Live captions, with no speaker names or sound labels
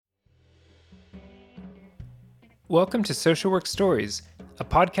Welcome to Social Work Stories, a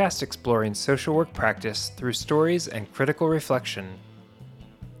podcast exploring social work practice through stories and critical reflection.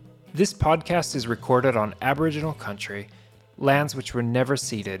 This podcast is recorded on Aboriginal country, lands which were never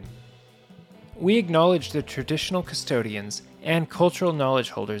ceded. We acknowledge the traditional custodians and cultural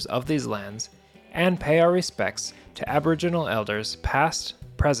knowledge holders of these lands and pay our respects to Aboriginal elders past,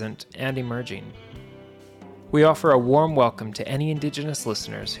 present, and emerging. We offer a warm welcome to any Indigenous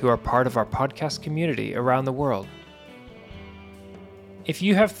listeners who are part of our podcast community around the world. If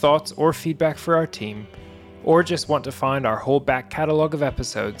you have thoughts or feedback for our team, or just want to find our whole back catalog of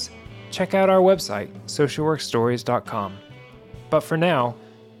episodes, check out our website, socialworkstories.com. But for now,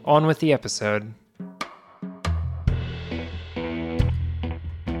 on with the episode.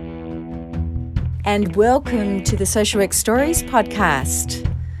 And welcome to the Social Work Stories podcast.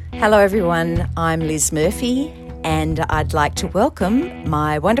 Hello everyone, I'm Liz Murphy and I'd like to welcome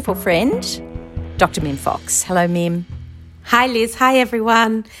my wonderful friend, Dr. Mim Fox. Hello Mim. Hi Liz, hi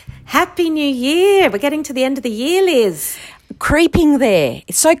everyone. Happy New Year. We're getting to the end of the year, Liz. Creeping there.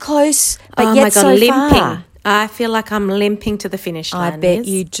 It's so close, but yet my God, so limping. far. I feel like I'm limping to the finish line, I bet Liz.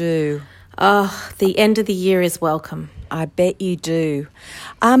 you do. Oh, the end of the year is welcome. I bet you do.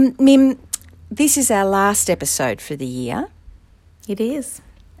 Mim, this is our last episode for the year. It is.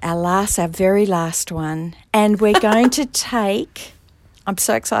 Our very last one. And we're going to I'm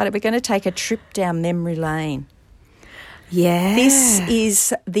so excited, we're going to take a trip down memory lane. Yeah. This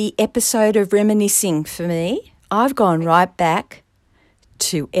is the episode of reminiscing for me. I've gone right back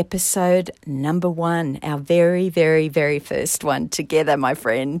to episode number 1, our very, very, very first one together, my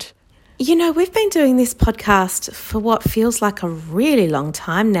friend. You know, we've been doing this podcast for what feels like a really long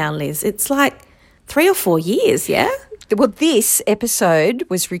time now, Liz. It's like 3 or 4 years, yeah? Well, this episode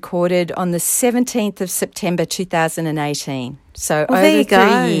was recorded on the 17th of September 2018. So over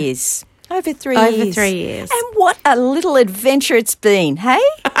 3 years. Over 3 years. Over 3 years. And what a little adventure it's been, hey?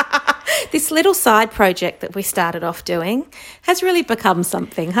 This little side project that we started off doing has really become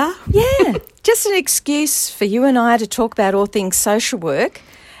something, huh? Yeah, just an excuse for you and I to talk about all things social work.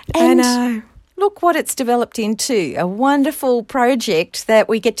 And I know. Look what it's developed into, a wonderful project that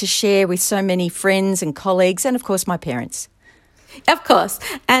we get to share with so many friends and colleagues and, of course, my parents. Of course.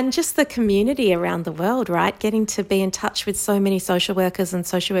 And just the community around the world, right? Getting to be in touch with so many social workers and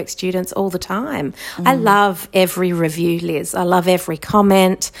social work students all the time. I love every review, Liz. I love every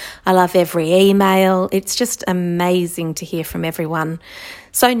comment. I love every email. It's just amazing to hear from everyone.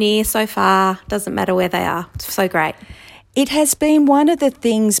 So near, so far, doesn't matter where they are. It's so great. It has been one of the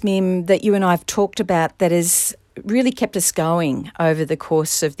things, Mim, that you and I have talked about that has really kept us going over the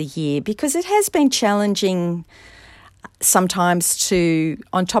course of the year, because it has been challenging sometimes to,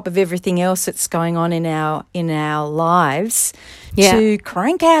 on top of everything else that's going on in our lives, to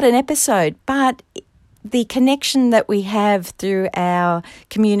crank out an episode. But the connection that we have through our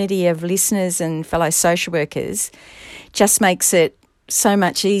community of listeners and fellow social workers just makes it so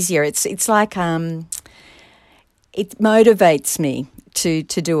much easier. It's like it motivates me to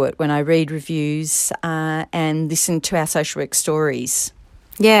do it when I read reviews and listen to our social work stories.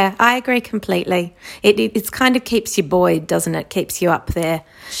 Yeah, I agree completely. It kind of keeps you buoyed, doesn't it? Keeps you up there.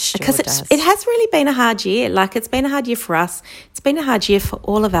 Sure because does. It has really been a hard year. Like, it's been a hard year for us. It's been a hard year for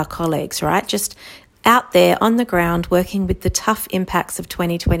all of our colleagues, right? Just out there on the ground working with the tough impacts of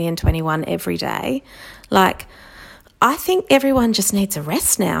 2020 and 21 every day. Like, I think everyone just needs a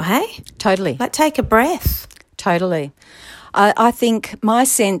rest now, hey? Totally. Like, take a breath. Totally. I think my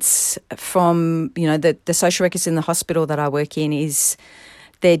sense from, the social workers in the hospital that I work in is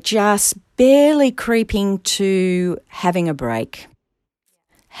they're just barely creeping to having a break.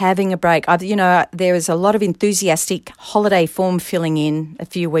 Having a break. There was a lot of enthusiastic holiday form filling in a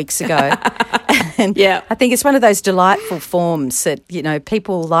few weeks ago. And yeah. I think it's one of those delightful forms that,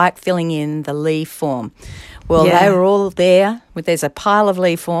 people like filling in the leave form. Well, They were all there. There's a pile of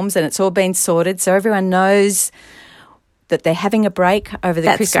leave forms and it's all been sorted. So everyone knows that they're having a break over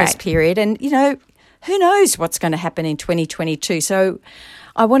the Christmas period. And, who knows what's going to happen in 2022. So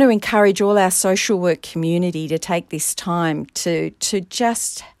I want to encourage all our social work community to take this time to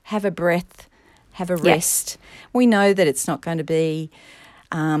just have a breath, have a rest. We know that it's not going to be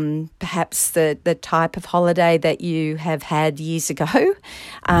perhaps the type of holiday that you have had years ago.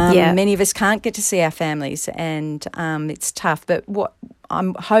 Many of us can't get to see our families and it's tough. But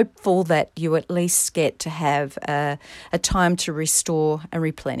I'm hopeful that you at least get to have a time to restore and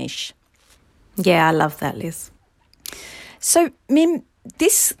replenish. Yeah, I love that, Liz. So, Mim,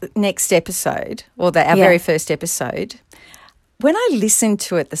 this next episode, or our very first episode, when I listened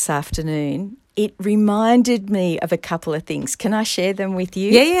to it this afternoon, it reminded me of a couple of things. Can I share them with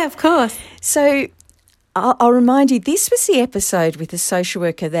you? Yeah, of course. So I'll remind you, this was the episode with the social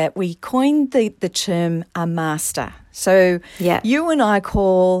worker that we coined the term a master. So you and I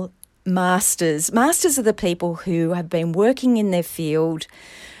call masters. Masters are the people who have been working in their field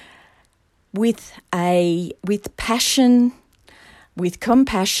with passion, with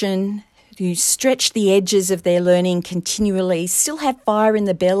compassion, who stretch the edges of their learning continually, still have fire in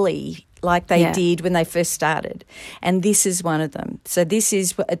the belly like they did when they first started. And this is one of them. So this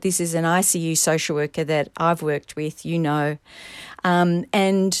is an ICU social worker that I've worked with,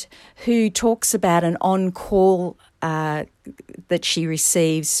 and who talks about an on-call that she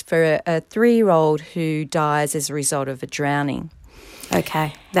receives for a 3-year-old who dies as a result of a drowning.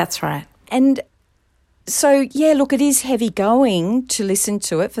 Okay, that's right. And so, look, it is heavy going to listen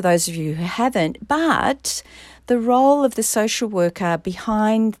to it for those of you who haven't, but the role of the social worker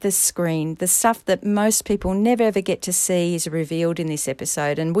behind the screen, the stuff that most people never ever get to see, is revealed in this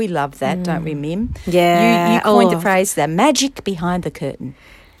episode, and we love that, don't we, Mim? Yeah. You coined the phrase, the magic behind the curtain.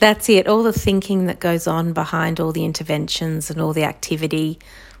 That's it, all the thinking that goes on behind all the interventions and all the activity.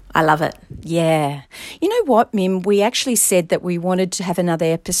 I love it. Yeah. You know what, Mim? We actually said that we wanted to have another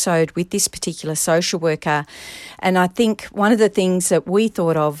episode with this particular social worker, and I think one of the things that we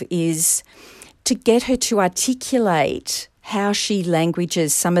thought of is to get her to articulate how she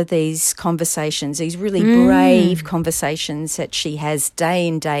languages some of these conversations, these really brave conversations that she has day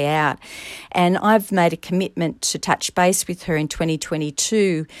in, day out. And I've made a commitment to touch base with her in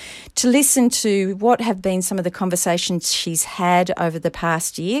 2022 to listen to what have been some of the conversations she's had over the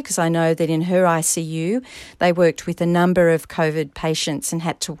past year, because I know that in her ICU they worked with a number of COVID patients and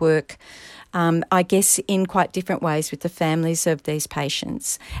had to work I guess in quite different ways with the families of these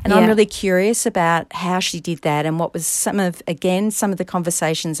patients. And I'm really curious about how she did that and what was some of the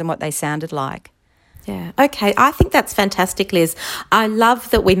conversations and what they sounded like. Yeah. Okay. I think that's fantastic, Liz. I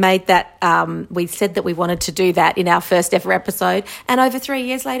love that we made that, we said that we wanted to do that in our first ever episode, and over 3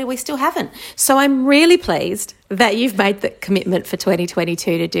 years later, we still haven't. So I'm really pleased that you've made the commitment for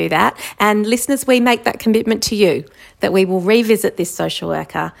 2022 to do that. And listeners, we make that commitment to you that we will revisit this social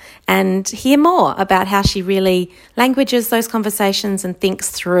worker and hear more about how she really languages those conversations and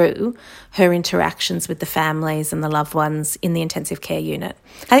thinks through her interactions with the families and the loved ones in the intensive care unit.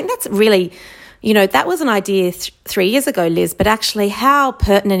 I think that's really... that was an idea 3 years ago, Liz, but actually how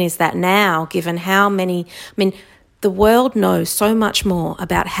pertinent is that now, given how many... the world knows so much more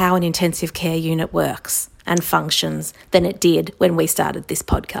about how an intensive care unit works and functions than it did when we started this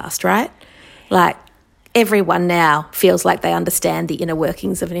podcast, right? Like, everyone now feels like they understand the inner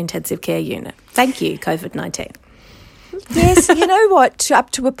workings of an intensive care unit. Thank you, COVID-19. Yes, you know what,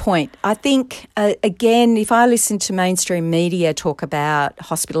 up to a point. I think, again, if I listen to mainstream media talk about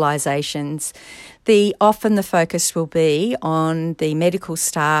hospitalisations, often the focus will be on the medical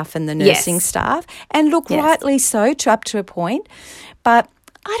staff and the nursing staff, and look, rightly so, up to a point. But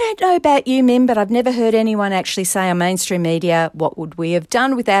I don't know about you, Mim, but I've never heard anyone actually say on mainstream media, what would we have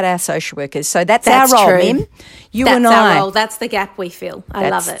done without our social workers? So that's our role, true. Mim. That's and our I. role. That's the gap we fill. I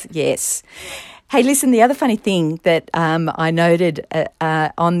love it. Yes. Hey, listen, the other funny thing that I noted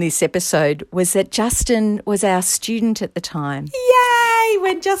on this episode was that Justin was our student at the time. Yay!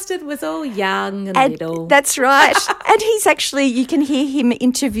 When Justin was all young and little. That's right. And he's actually, you can hear him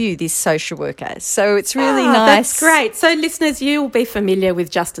interview this social worker. So it's really nice. That's great. So listeners, you will be familiar with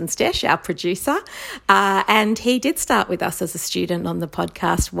Justin Stesch, our producer. And he did start with us as a student on the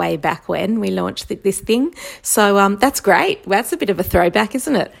podcast way back when we launched this thing. So that's great. That's a bit of a throwback,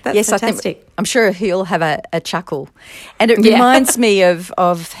 isn't it? That's fantastic. I'm sure he'll have a chuckle. And it reminds me of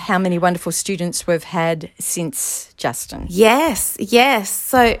how many wonderful students we've had since Justin. Yes.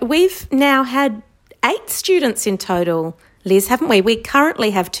 So we've now had 8 students in total, Liz, haven't we? We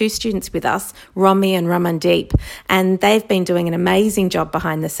currently have 2 students with us, Romy and Ramandeep, and they've been doing an amazing job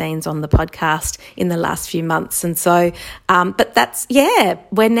behind the scenes on the podcast in the last few months. And so,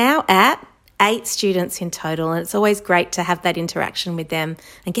 we're now at 8 students in total, and it's always great to have that interaction with them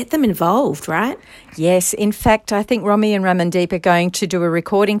and get them involved, right? Yes. In fact, I think Romy and Ramandeep are going to do a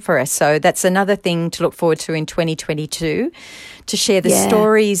recording for us, so that's another thing to look forward to in 2022, to share the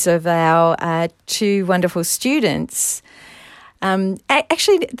stories of our 2 wonderful students.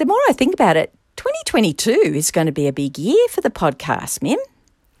 Actually, the more I think about it, 2022 is going to be a big year for the podcast, Mim.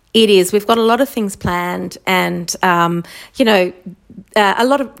 It is. We've got a lot of things planned and, a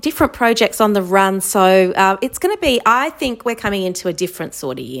lot of different projects on the run. So it's going to be, I think we're coming into a different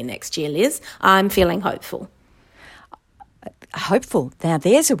sort of year next year, Liz. I'm feeling hopeful. Hopeful. Now,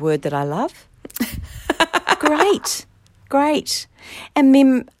 there's a word that I love. Great. And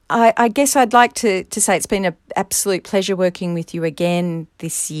Mim, I guess I'd like to say it's been an absolute pleasure working with you again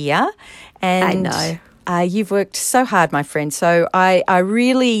this year. And I know. You've worked so hard, my friend. So I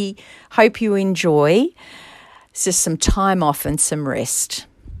really hope you enjoy just some time off and some rest.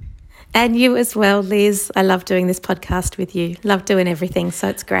 And you as well, Liz. I love doing this podcast with you. Love doing everything, so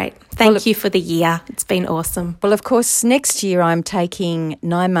it's great. Thank you for the year. It's been awesome. Well, of course, next year I'm taking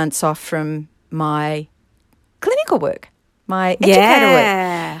 9 months off from my clinical work, my educator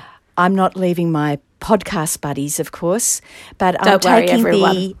work. I'm not leaving my podcast buddies, of course, but I'm taking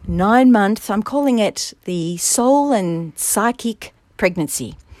the 9 months, I'm calling it the soul and psychic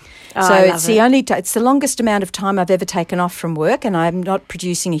pregnancy. So it's it's the longest amount of time I've ever taken off from work, and I'm not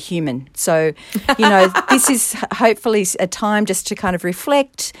producing a human. So, this is hopefully a time just to kind of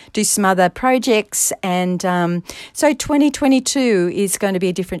reflect, do some other projects, and so 2022 is going to be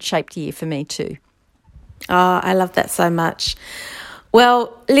a different shaped year for me too. Oh, I love that so much.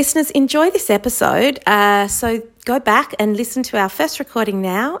 Well, listeners, enjoy this episode. So go back and listen to our first recording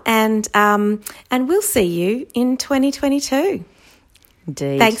now, and we'll see you in 2022.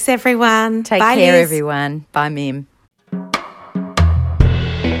 Indeed. Thanks, everyone. Take Bye, care, Liz. everyone. Bye, Mim.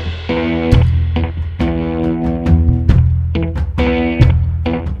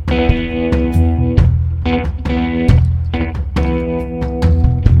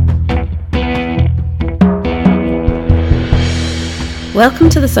 Welcome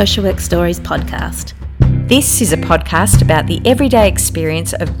to the Social Work Stories podcast. This is a podcast about the everyday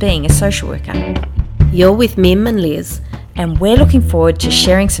experience of being a social worker. You're with Mim and Liz, and we're looking forward to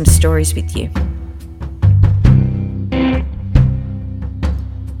sharing some stories with you.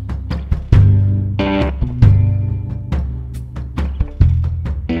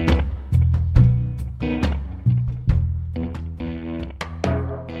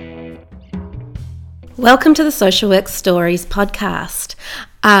 Welcome to the Social Work Stories podcast.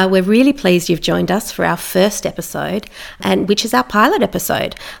 We're really pleased you've joined us for our first episode, and which is our pilot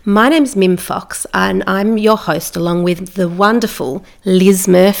episode. My name's Mim Fox, and I'm your host along with the wonderful Liz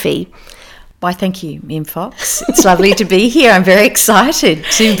Murphy. Why, thank you, Mim Fox. It's lovely to be here. I'm very excited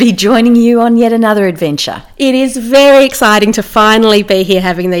to be joining you on yet another adventure. It is very exciting to finally be here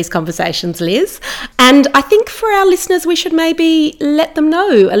having these conversations, Liz. And I think for our listeners, we should maybe let them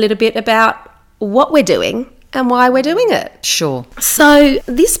know a little bit about what we're doing and why we're doing it. Sure. So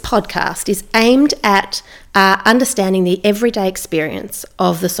this podcast is aimed at understanding the everyday experience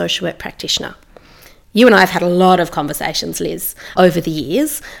of the social work practitioner. You and I have had a lot of conversations, Liz, over the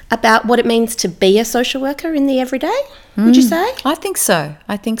years about what it means to be a social worker in the everyday, would you say? I think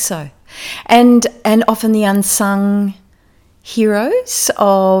so. And often the unsung heroes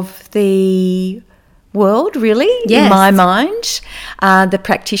of the world, really, yes. In my mind, the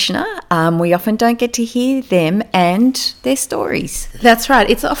practitioner. We often don't get to hear them and their stories. That's right.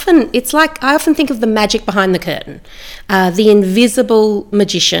 It's like, I often think of the magic behind the curtain, the invisible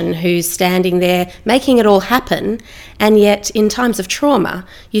magician who's standing there making it all happen, and yet in times of trauma,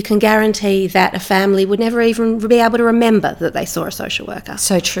 you can guarantee that a family would never even be able to remember that they saw a social worker.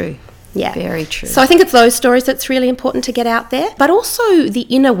 So true. Yeah. Very true. So I think it's those stories that's really important to get out there, but also the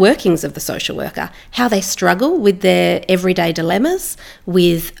inner workings of the social worker, how they struggle with their everyday dilemmas,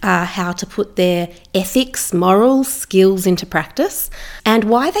 with how to put their ethics, morals, skills into practice, and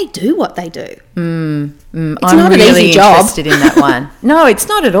why they do what they do. It's I'm not really an easy job. interested in that one. No, it's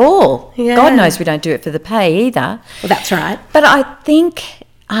not at all. Yeah. God knows we don't do it for the pay either. Well, that's right. But I think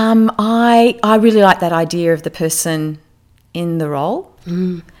I really like that idea of the person in the role.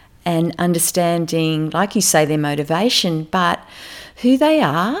 And understanding, like you say, their motivation, but who they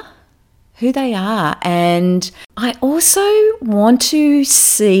are. And I also want to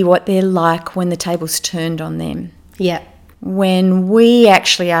see what they're like when the table's turned on them. Yeah. When we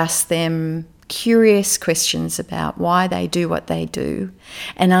actually ask them curious questions about why they do what they do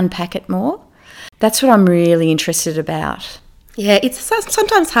and unpack it more. That's what I'm really interested about. Yeah, it's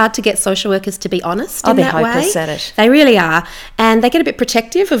sometimes hard to get social workers to be honest in that way. They're hopeless at it. They really are. And they get a bit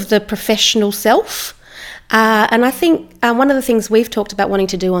protective of the professional self. And I think one of the things we've talked about wanting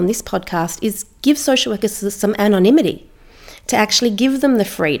to do on this podcast is give social workers some anonymity, to actually give them the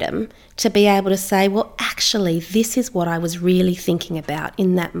freedom to be able to say, well, actually, this is what I was really thinking about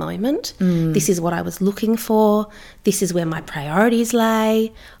in that moment. This is what I was looking for. This is where my priorities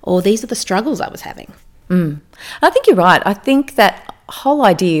lay, or these are the struggles I was having. I think you're right. I think that whole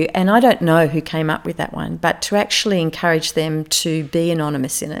idea, and I don't know who came up with that one, but to actually encourage them to be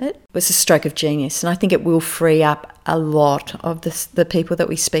anonymous in it was a stroke of genius. And I think it will free up a lot of the people that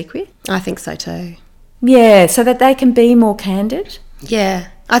we speak with. I think so too. Yeah, so that they can be more candid. Yeah,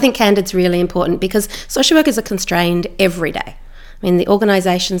 I think candid's really important because social workers are constrained every day. I mean, the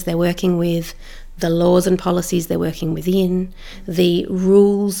organisations they're working with, the laws and policies they're working within, the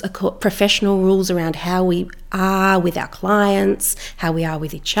rules, professional rules around how we are with our clients, how we are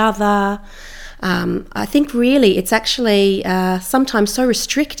with each other. I think really it's actually sometimes so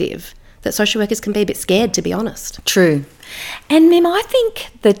restrictive that social workers can be a bit scared, to be honest. True. And Mim, I think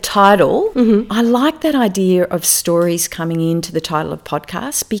the title, I like that idea of stories coming into the title of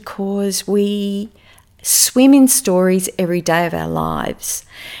podcasts, because we swim in stories every day of our lives.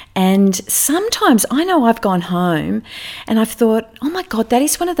 And sometimes I know I've gone home and I've thought, oh my God, that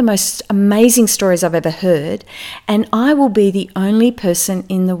is one of the most amazing stories I've ever heard. And I will be the only person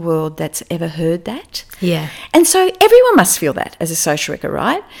in the world that's ever heard that. Yeah. And so everyone must feel that as a social worker,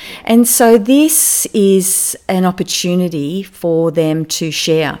 right? And so this is an opportunity for them to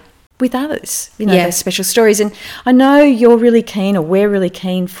share with others, those special stories. And I know you're really keen, or we're really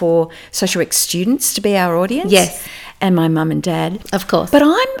keen, for social work students to be our audience. Yes. And my mum and dad. Of course. But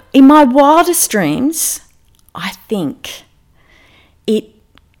I'm, in my wildest dreams, I think it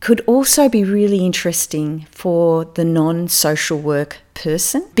could also be really interesting for the non-social work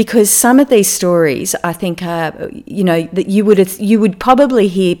person, because some of these stories, I think, are, that you would probably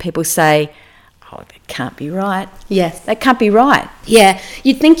hear people say, oh, that can't be right. Yes. That can't be right. Yeah.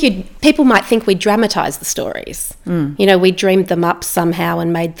 People might think we dramatise the stories. We dreamed them up somehow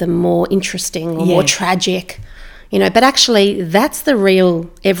and made them more interesting or more tragic. But actually that's the real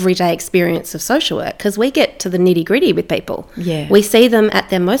everyday experience of social work, because we get to the nitty gritty with people. Yeah. We see them at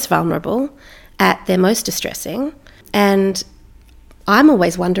their most vulnerable, at their most distressing. And I'm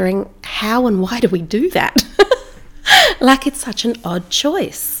always wondering, how and why do we do that? Like, it's such an odd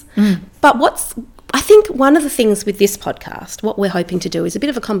choice. But I think one of the things with this podcast, what we're hoping to do is a bit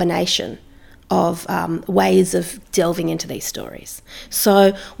of a combination of ways of delving into these stories.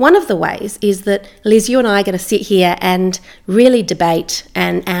 So one of the ways is that, Liz, you and I are going to sit here and really debate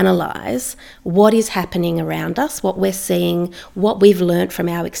and analyse what is happening around us, what we're seeing, what we've learnt from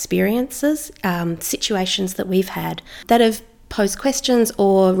our experiences, situations that we've had that have posed questions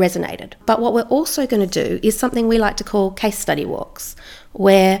or resonated. But what we're also going to do is something we like to call case study walks,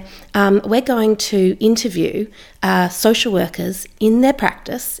 where we're going to interview social workers in their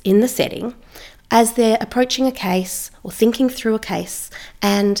practice, in the setting, as they're approaching a case or thinking through a case,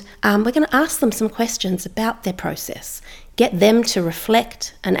 and we're going to ask them some questions about their process, get them to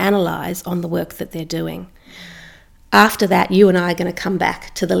reflect and analyse on the work that they're doing. After that, you and I are going to come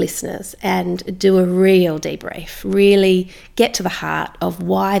back to the listeners and do a real debrief, really get to the heart of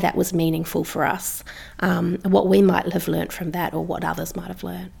why that was meaningful for us, what we might have learnt from that, or what others might have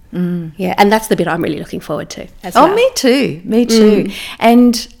learnt. Yeah, and that's the bit I'm really looking forward to as well. Oh, me too.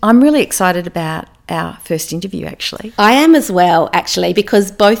 And I'm really excited about our first interview, actually. I am as well, actually,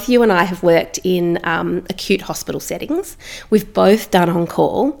 because both you and I have worked in acute hospital settings. We've both done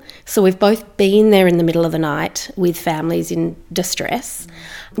on-call, so we've both been there in the middle of the night with families in distress.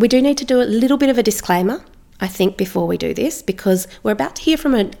 We do need to do a little bit of a disclaimer, I think, before we do this, because we're about to hear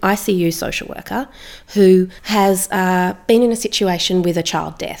from an ICU social worker who has been in a situation with a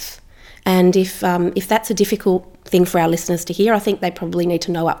child death. And if that's a difficult thing for our listeners to hear, I think they probably need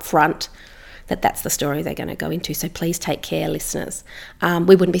to know up front that that's the story they're going to go into. So please take care, listeners.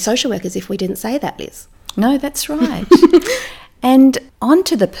 We wouldn't be social workers if we didn't say that, Liz. No, that's right. And on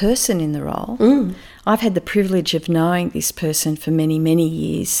to the person in the role. I've had the privilege of knowing this person for many, many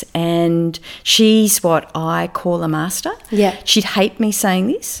years, and she's what I call a master. Yeah. She'd hate me saying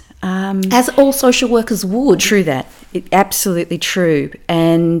this. As all social workers would. True that. Absolutely true.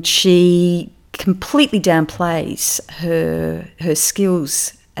 And she completely downplays her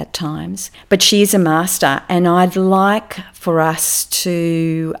skills at times, but she is a master, and I'd like for us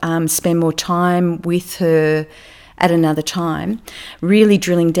to spend more time with her at another time, really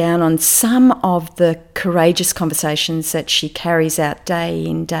drilling down on some of the courageous conversations that she carries out day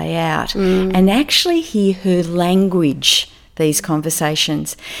in, day out, and actually hear her language these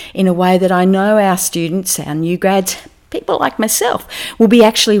conversations in a way that I know our students, our new grads, people like myself, will be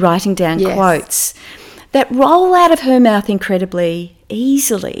actually writing down quotes that roll out of her mouth incredibly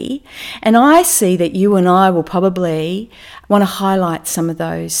easily. And I see that you and I will probably want to highlight some of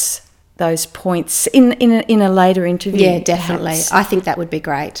those points in a later interview. Yeah, definitely. Perhaps. I think that would be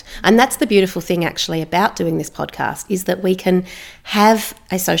great. And that's the beautiful thing actually about doing this podcast, is that we can have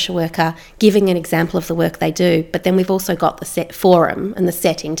a social worker giving an example of the work they do, but then we've also got the set forum and the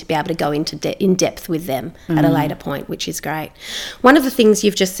setting to be able to go into in depth with them at a later point, which is great. One of the things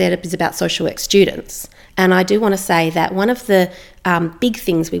you've just said is about social work students, And I do want to say that one of the big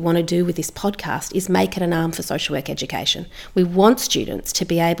things we want to do with this podcast is make it an arm for social work education. We want students to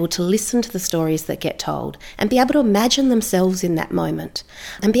be able to listen to the stories that get told and be able to imagine themselves in that moment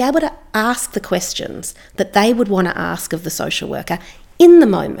and be able to ask the questions that they would want to ask of the social worker in the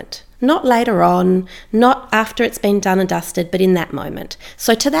moment. Not later on, not after it's been done and dusted, but in that moment.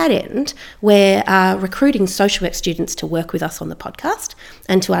 So to that end, we're recruiting social work students to work with us on the podcast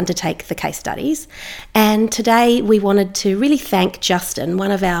and to undertake the case studies. And today we wanted to really thank Justin,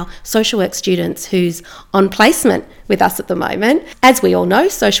 one of our social work students who's on placement with us at the moment. As we all know,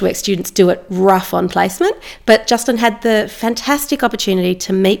 social work students do it rough on placement, but Justin had the fantastic opportunity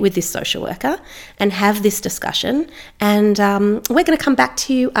to meet with this social worker and have this discussion. And we're going to come back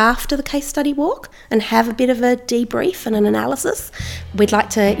to you after the case study walk and have a bit of a debrief and an analysis. We'd like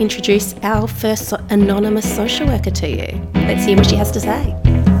to introduce our first anonymous social worker to you. Let's hear what she has to say.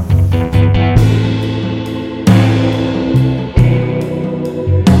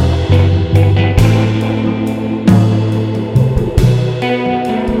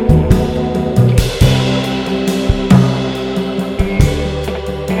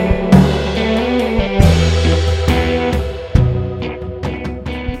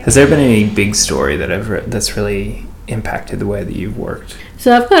 Has there been any big story that's really impacted the way that you've worked?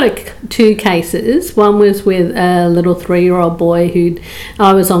 So I've got two cases. One was with a little 3-year-old boy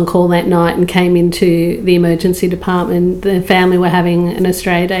I was on call that night and came into the emergency department. The family were having an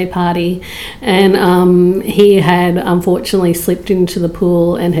Australia Day party, and he had unfortunately slipped into the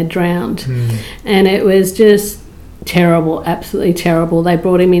pool and had drowned. And it was just terrible, absolutely terrible. They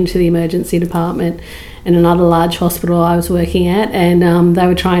brought him into the emergency department in another large hospital I was working at, and they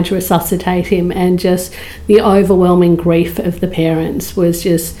were trying to resuscitate him, and just the overwhelming grief of the parents was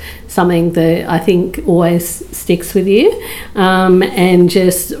just something that I think always sticks with you, and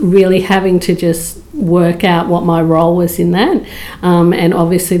just really having to just work out what my role was in that, and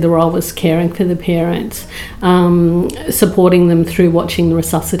obviously the role was caring for the parents, supporting them through watching the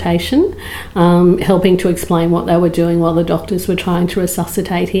resuscitation, helping to explain what they were doing while the doctors were trying to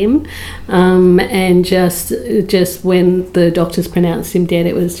resuscitate him, and just when the doctors pronounced him dead,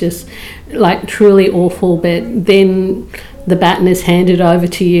 it was just like truly awful. But then the baton is handed over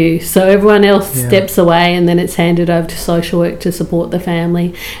to you, so everyone else steps away, and then it's handed over to social work to support the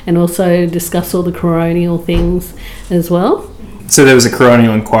family and also discuss all the coronial things as well. So there was a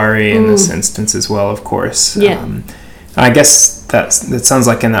coronial inquiry in this instance as well, of course. I guess that sounds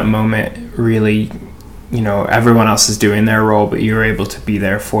like in that moment, really, everyone else is doing their role, but you're able to be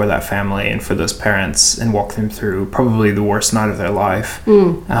there for that family and for those parents and walk them through probably the worst night of their life.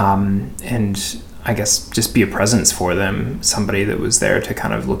 And I guess just be a presence for them, somebody that was there to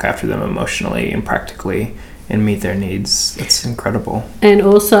kind of look after them emotionally and practically and meet their needs. That's incredible. And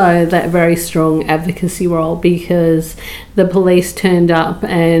also that very strong advocacy role, because the police turned up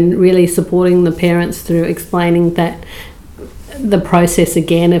and really supporting the parents through explaining that the process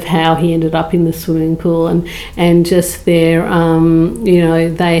again of how he ended up in the swimming pool, and just their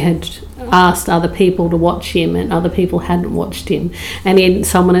they had asked other people to watch him and other people hadn't watched him, and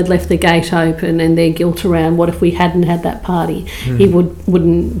someone had left the gate open, and their guilt around what if we hadn't had that party, he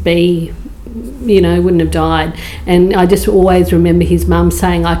wouldn't have died. And I just always remember his mum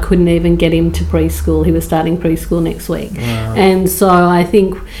saying I couldn't even get him to preschool. He was starting preschool next week. Wow. And so I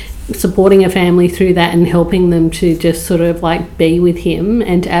think supporting a family through that and helping them to just sort of like be with him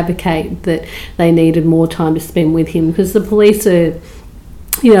and to advocate that they needed more time to spend with him, because the police are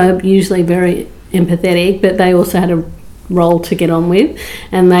usually very empathetic, but they also had a role to get on with,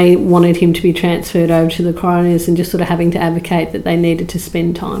 and they wanted him to be transferred over to the coroners, and just sort of having to advocate that they needed to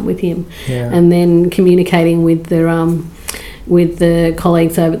spend time with him, and then communicating with the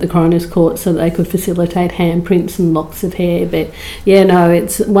colleagues over at the coroner's court so that they could facilitate handprints and locks of hair. But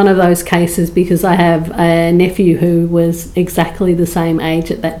it's one of those cases, because I have a nephew who was exactly the same age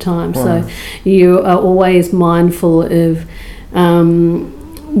at that time. Wow. So you are always mindful of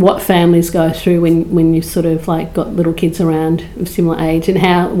what families go through when you sort of like got little kids around of similar age,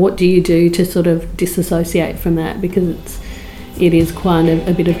 and what do you do to sort of disassociate from that, because it is quite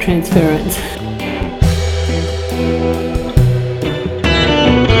a bit of transference.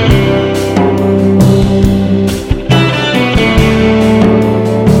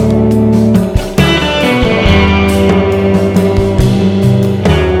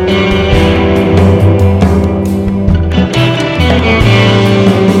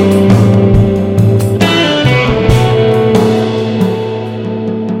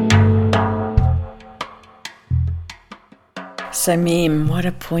 So, Mim, what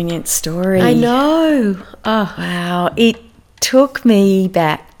a poignant story. I know. Oh, wow. It took me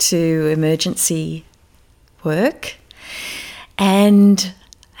back to emergency work and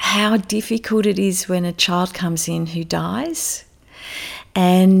how difficult it is when a child comes in who dies.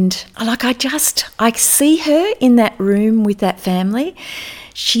 And I see her in that room with that family.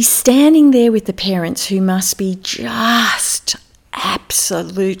 She's standing there with the parents who must be just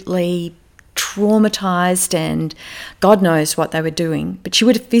absolutely traumatised, and God knows what they were doing. But she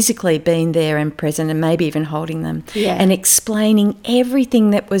would have physically been there and present and maybe even holding them and explaining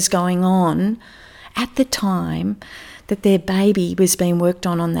everything that was going on at the time that their baby was being worked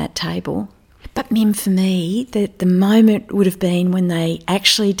on that table. But Mim, for me, the moment would have been when they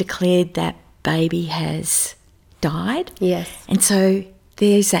actually declared that baby has died. Yes. And so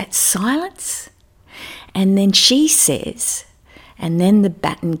there's that silence, and then she says, and then the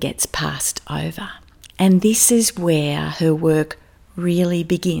baton gets passed over. And this is where her work really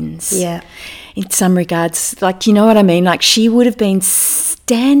begins. Yeah. In some regards, like, you know what I mean? Like, she would have been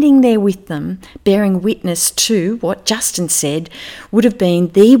standing there with them, bearing witness to what Justin said would have been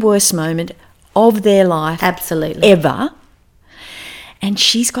the worst moment of their life. Absolutely. Ever. And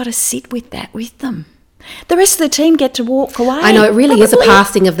she's got to sit with that with them. The rest of the team get to walk away. I know, it really is a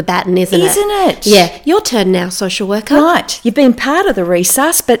passing of the baton, isn't it? Isn't it? Yeah. Your turn now, social worker. Right. You've been part of the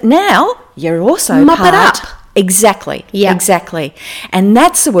resus, but now you're also Mop it part. up. Exactly. Yeah. Exactly. And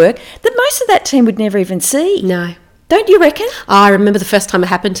that's the work that most of that team would never even see. No. Don't you reckon? I remember the first time it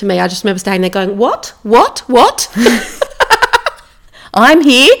happened to me. I just remember standing there going, what? I'm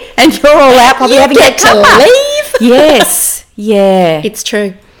here and you're all out probably having get to leave. Yes. Yeah. It's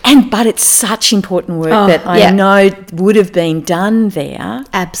true. But it's such important work that I know would have been done there.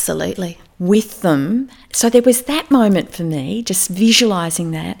 Absolutely. With them. So there was that moment for me, just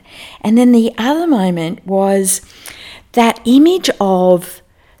visualising that. And then the other moment was that image of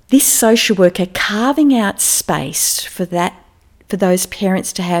this social worker carving out space for those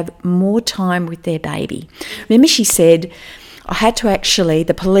parents to have more time with their baby. Remember, she said,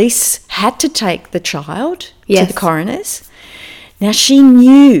 the police had to take the child to the coroners. Now, she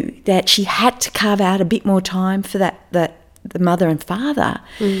knew that she had to carve out a bit more time for the mother and father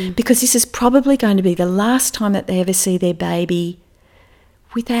because this is probably going to be the last time that they ever see their baby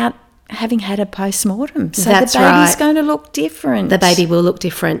without having had a post-mortem. So That's the baby's right. going to look different. The baby will look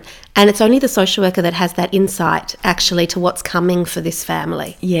different. And it's only the social worker that has that insight, actually, to what's coming for this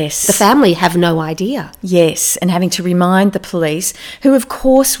family. Yes. The family have no idea. Yes, and having to remind the police, who of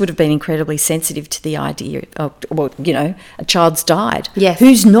course would have been incredibly sensitive to the idea of, a child's died. Yes.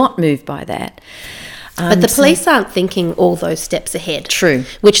 Who's not moved by that? But the police aren't thinking all those steps ahead. True.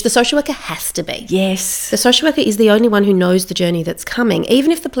 Which the social worker has to be. Yes. The social worker is the only one who knows the journey that's coming.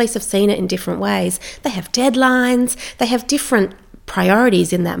 Even if the police have seen it in different ways, they have deadlines, they have different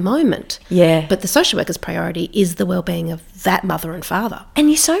priorities in that moment. Yeah. But the social worker's priority is the well-being of that mother and father. And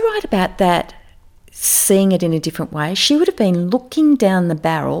you're so right about that, seeing it in a different way. She would have been looking down the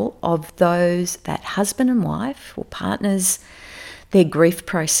barrel of that husband and wife or partners, their grief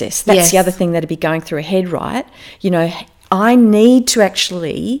process. That's the other thing that'd be going through her head, right? I need to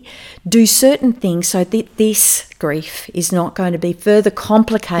actually do certain things so that this grief is not going to be further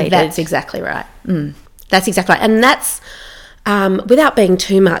complicated. That's exactly right. That's exactly right. And that's, without being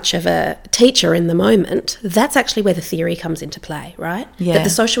too much of a teacher in the moment, that's actually where the theory comes into play, right? Yeah. That the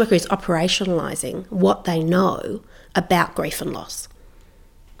social worker is operationalising what they know about grief and loss.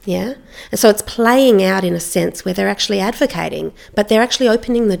 Yeah. And so it's playing out in a sense where they're actually advocating, but they're actually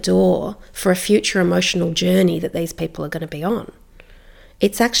opening the door for a future emotional journey that these people are going to be on.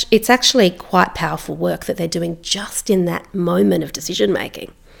 It's actually quite powerful work that they're doing just in that moment of decision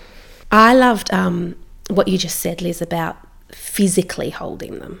making. I loved what you just said, Liz, about physically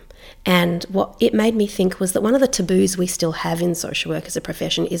holding them. And what it made me think was that one of the taboos we still have in social work as a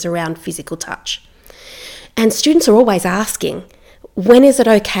profession is around physical touch. And students are always asking, when is it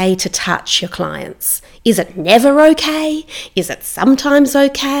okay to touch your clients? Is it never okay? Is it sometimes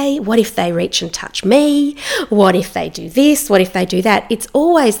okay? What if they reach and touch me? What if they do this? What if they do that? It's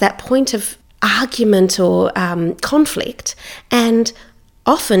always that point of argument or conflict. And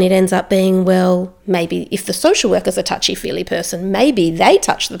often it ends up being, well, maybe if the social worker's a touchy-feely person, maybe they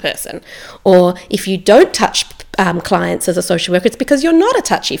touch the person. Or if you don't touch clients as a social worker, it's because you're not a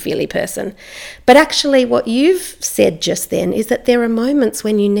touchy-feely person. But actually what you've said just then is that there are moments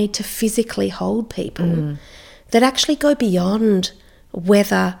when you need to physically hold people that actually go beyond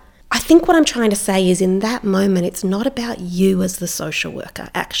whether... I think what I'm trying to say is in that moment, it's not about you as the social worker,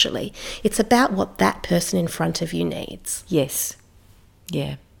 actually. It's about what that person in front of you needs. Yes.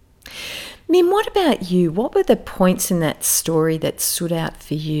 Yeah. Mim, what about you? What were the points in that story that stood out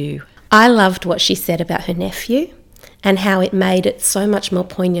for you? I loved what she said about her nephew and how it made it so much more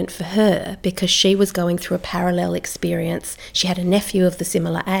poignant for her because she was going through a parallel experience. She had a nephew of the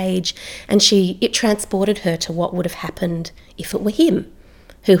similar age, and it transported her to what would have happened if it were him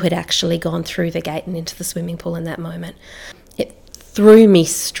who had actually gone through the gate and into the swimming pool in that moment. It threw me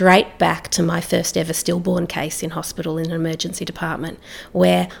straight back to my first ever stillborn case in hospital in an emergency department,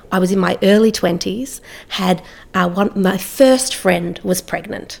 where I was in my early 20s, had my first friend was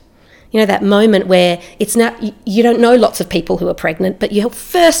pregnant. You know, that moment where it's not, you don't know lots of people who are pregnant, but your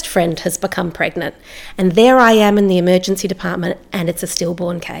first friend has become pregnant. And there I am in the emergency department, and it's a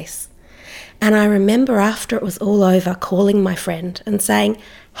stillborn case. And I remember after it was all over calling my friend and saying,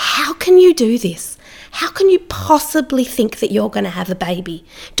 "How can you do this? How can you possibly think that you're going to have a baby?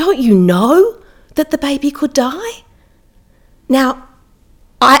 Don't you know that the baby could die?" Now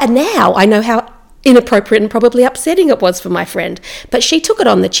I know how inappropriate and probably upsetting it was for my friend, but she took it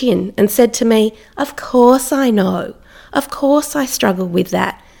on the chin and said to me, "Of course I know. Of course I struggle with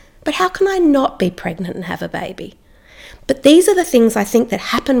that. But how can I not be pregnant and have a baby?" But these are the things I think that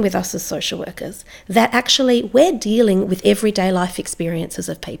happen with us as social workers, that actually we're dealing with everyday life experiences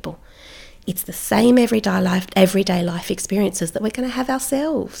of people. It's the same everyday life experiences that we're going to have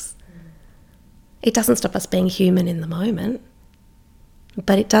ourselves. It doesn't stop us being human in the moment,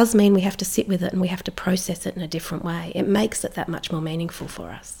 but it does mean we have to sit with it and we have to process it in a different way. It makes it that much more meaningful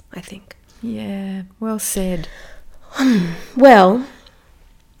for us, I think. Yeah, well said. Well,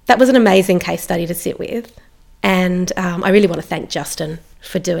 that was an amazing case study to sit with. And I really want to thank Justin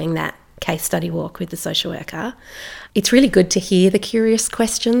for doing that case study walk with the social worker. It's really good to hear the curious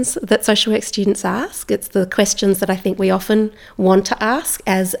questions that social work students ask. It's the questions that I think we often want to ask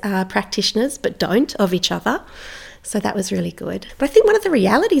as practitioners but don't of each other. So that was really good. But I think one of the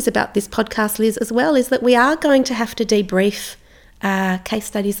realities about this podcast, Liz, as well, is that we are going to have to debrief case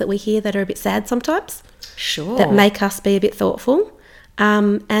studies that we hear that are a bit sad sometimes. Sure. That make us be a bit thoughtful.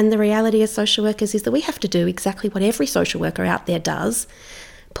 And the reality as social workers is that we have to do exactly what every social worker out there does.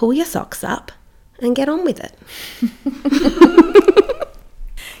 Pull your socks up and get on with it.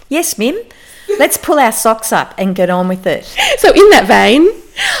 Yes, Mim. Let's pull our socks up and get on with it. So in that vein,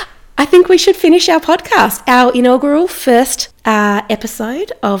 I think we should finish our podcast, our inaugural first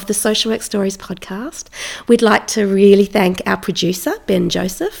episode of the Social Work Stories podcast. We'd like to really thank our producer, Ben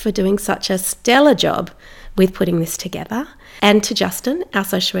Joseph, for doing such a stellar job with putting this together, and to Justin, our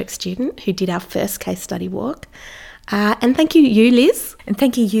social work student, who did our first case study walk. And thank you, Liz. And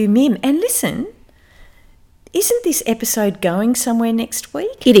thank you, Mim. And listen, isn't this episode going somewhere next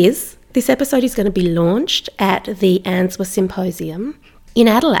week? It is. This episode is going to be launched at the ANZSWA Symposium in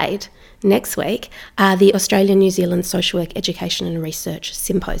Adelaide next week, the Australia-New Zealand Social Work Education and Research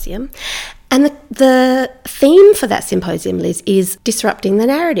Symposium. And the theme for that symposium, Liz, is disrupting the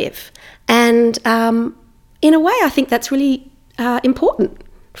narrative. And in a way, I think that's really important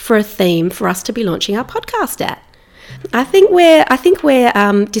for a theme for us to be launching our podcast at. I think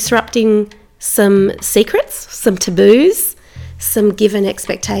we're disrupting some secrets, some taboos, some given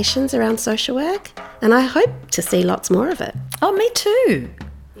expectations around social work, and I hope to see lots more of it. Oh, me too.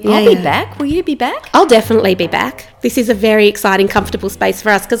 I'll be back. Will you be back? I'll definitely be back. This is a very exciting, comfortable space for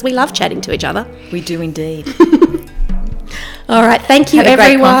us because we love chatting to each other. We do indeed. All right, thank you, Have a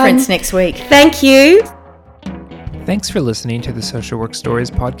everyone. great conference next week. Thank you. Thanks for listening to the Social Work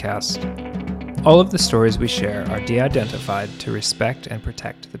Stories podcast. All of the stories we share are de-identified to respect and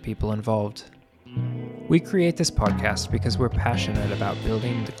protect the people involved. We create this podcast because we're passionate about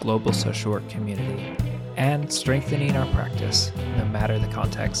building the global social work community and strengthening our practice, no matter the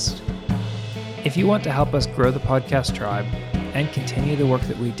context. If you want to help us grow the podcast tribe and continue the work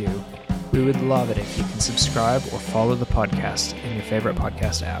that we do, we would love it if you can subscribe or follow the podcast in your favorite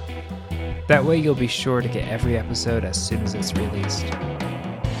podcast app. That way you'll be sure to get every episode as soon as it's released.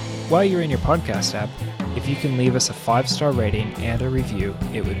 While you're in your podcast app, if you can leave us a 5-star rating and a review,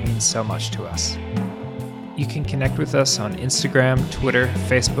 it would mean so much to us. You can connect with us on Instagram, Twitter,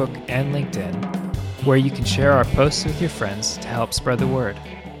 Facebook, and LinkedIn, where you can share our posts with your friends to help spread the word.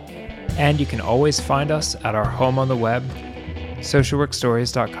 And you can always find us at our home on the web,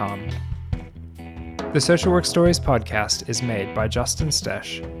 socialworkstories.com. The Social Work Stories podcast is made by Justin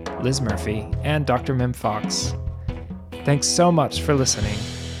Stesch, Liz Murphy, and Dr. Mim Fox. Thanks so much for listening.